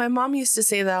watch. My mom used to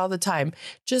say that all the time.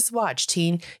 Just watch,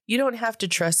 teen. You don't have to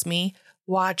trust me.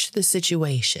 Watch the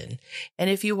situation. And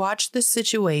if you watch the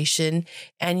situation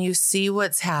and you see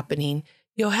what's happening,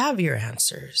 you'll have your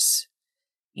answers.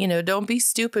 You know, don't be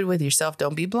stupid with yourself.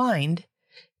 Don't be blind,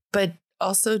 but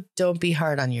also don't be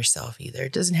hard on yourself either.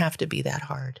 It doesn't have to be that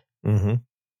hard. Mm-hmm.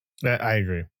 I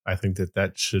agree. I think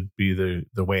that should be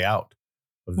the way out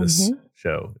of this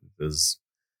show is,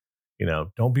 you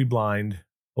know, don't be blind,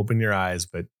 open your eyes,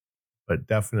 but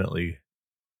definitely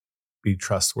be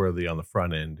trustworthy on the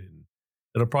front end, and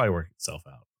it'll probably work itself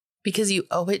out. Because you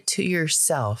owe it to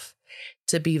yourself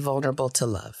to be vulnerable to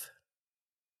love.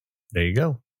 There you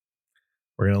go.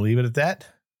 We're going to leave it at that.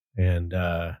 And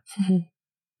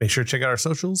make sure to check out our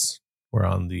socials. We're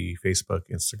on the Facebook,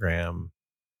 Instagram,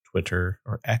 Twitter,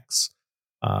 or X.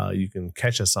 You can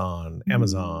catch us on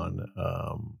Amazon,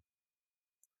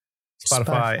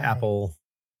 Spotify, Apple,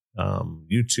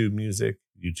 YouTube Music,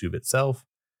 YouTube itself.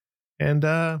 And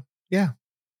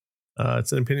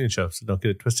it's an opinion show, so don't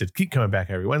get it twisted. Keep coming back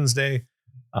every Wednesday.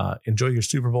 Enjoy your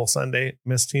Super Bowl Sunday,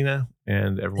 Miss Tina,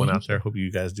 and everyone out there. Hope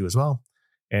you guys do as well.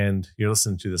 And you're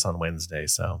listening to this on Wednesday,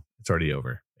 so it's already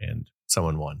over, and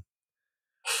someone won.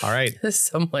 All right.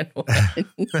 Someone won.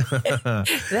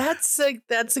 That's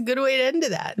a good way to end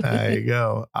that. There you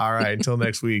go. All right. Until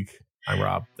next week, I'm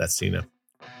Rob. That's Tina.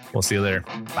 We'll see you later.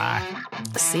 Bye.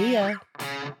 See ya.